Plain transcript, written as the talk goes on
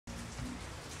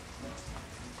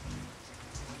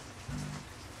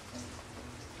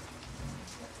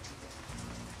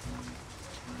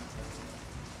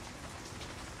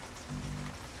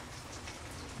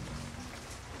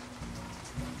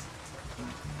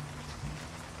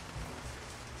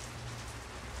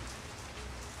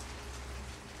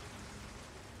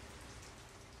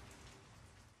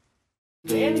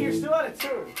Andy, you're still out of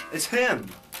tune. It's him.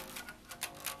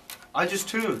 I just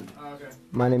tuned. Oh, okay.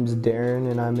 My name's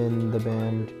Daren, and I'm in the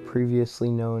band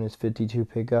previously known as 52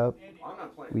 Pickup.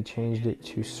 We changed it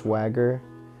to Swagger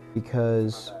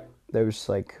because there was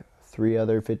like 3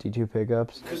 other 52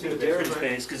 Pickups. Because of Daren's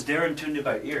face, because Daren tuned it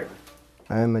by ear.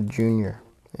 I'm a junior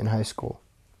in high school.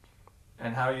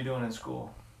 And how are you doing in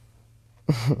school?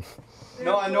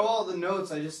 No, I know all the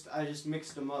notes. I just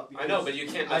mixed them up. I know, but you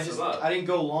can't mess them up. I didn't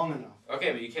go long enough.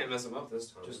 Okay, but you can't mess them up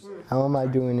this time. How am I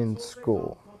doing in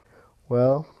school?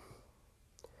 Well,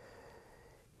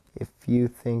 if you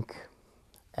think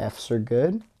F's are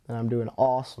good, then I'm doing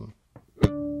awesome.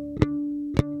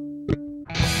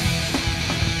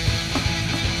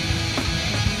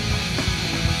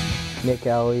 Nick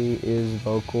Alley is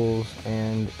vocals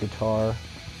and guitar.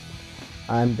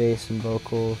 I'm bass and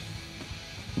vocals.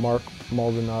 Mark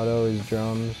Maldonado is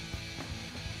drums.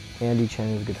 Andy Chen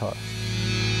is guitar.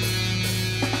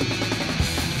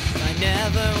 I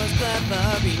never was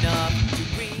clever enough to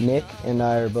read. Nick and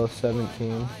I are both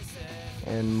 17,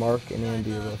 and Mark and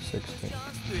Andy are both 16.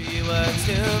 3 words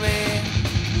to me.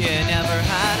 You never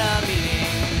had a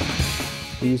meeting.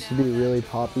 We used to be really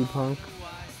poppy punk,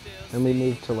 and we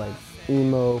moved to like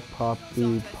emo,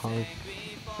 poppy, punk.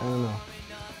 I don't know.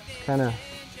 It's kind of,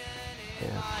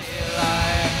 yeah.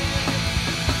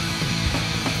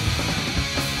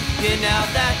 Now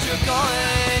that you're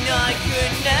gone, I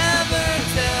could never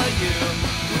tell you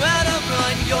how to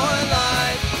run your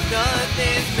life.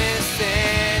 Nothing's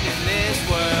missing in this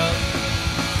world.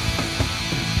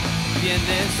 In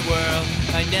this world,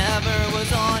 I never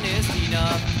was honest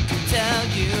enough to tell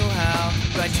you how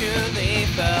I truly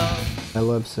felt. I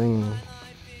love singing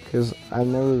because I've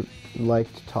never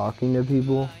liked talking to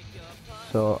people,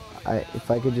 so if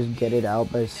I could just get it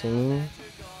out by singing,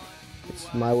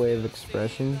 it's my way of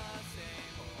expression,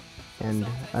 and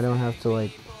I don't have to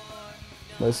like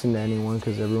listen to anyone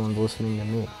because everyone's listening to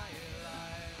me.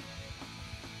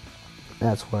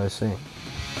 That's why I sing.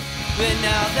 But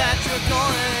now that you're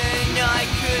gone, I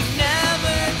could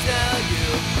never tell you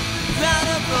how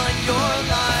to run your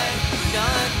life.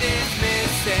 Nothing's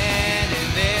missing in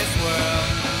this world.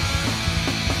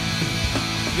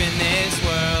 In this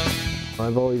world.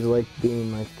 I've always liked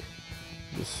being like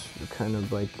this kind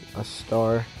of like a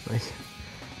star,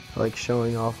 like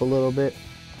showing off a little bit.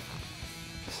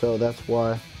 So that's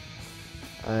why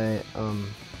I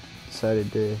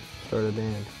decided to start a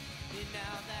band.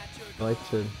 I like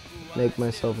to make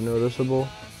myself noticeable,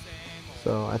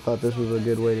 so I thought this was a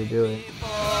good way to do it.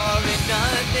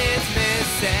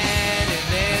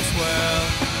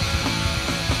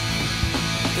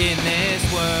 In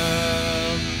this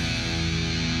world.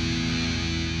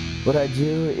 What I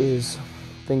do is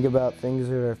think about things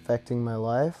that are affecting my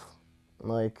life,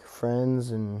 like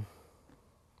friends and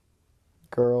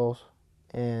girls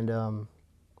and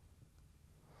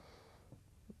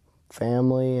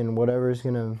family and whatever's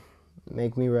gonna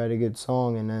make me write a good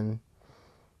song, and then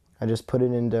I just put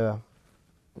it into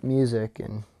music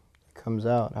and it comes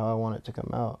out how I want it to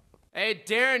come out. Hey,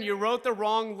 Daren, you wrote the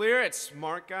wrong lyrics,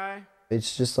 smart guy.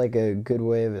 It's just like a good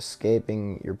way of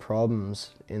escaping your problems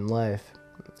in life,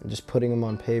 just putting them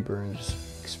on paper and just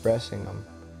expressing them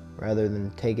rather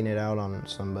than taking it out on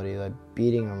somebody, like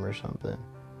beating them or something.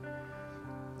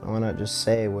 Why not just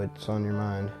say what's on your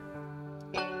mind?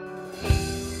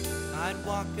 I'd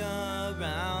walk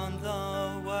around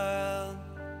the world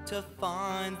to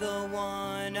find the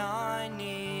one I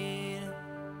need.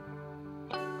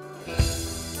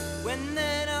 When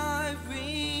then I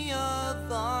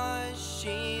realize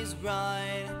she's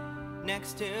right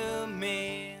next to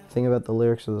me. Think about the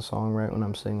lyrics of the song right when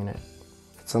I'm singing it.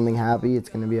 If it's something happy, it's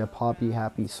going to be a poppy,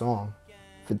 happy song.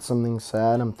 If it's something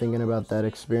sad, I'm thinking about that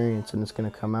experience and it's going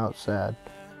to come out sad.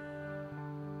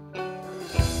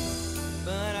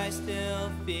 But I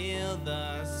still feel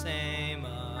the same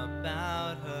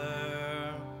about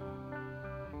her.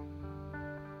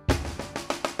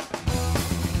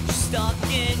 Stuck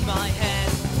in my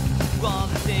head, all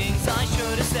the things I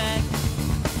should have said.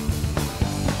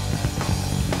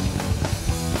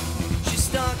 She's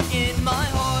stuck in my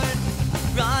heart,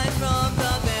 right from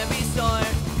the very start.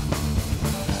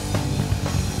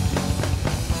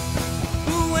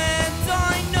 And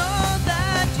I know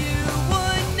that you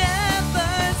would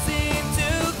never seem to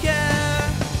care.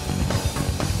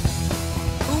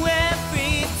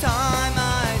 Every time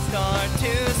I start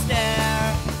to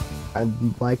stare.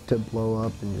 I'd like to blow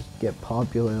up and just get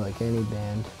popular like any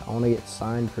band. I want to get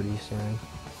signed pretty soon.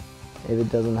 If it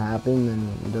doesn't happen, then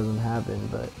it doesn't happen,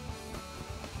 but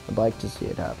I'd like to see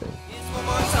it happen. It's one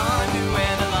more time to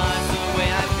analyze the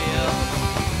way I feel.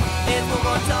 It's one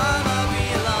more time I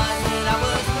realize that I was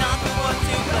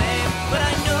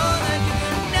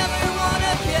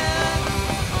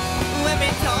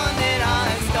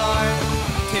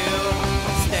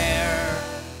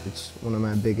one of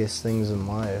my biggest things in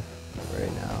life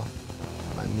right now,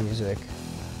 my music.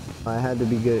 I had to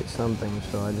be good at something,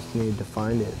 so I just needed to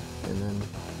find it, and then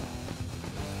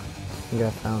I think I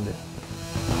found it.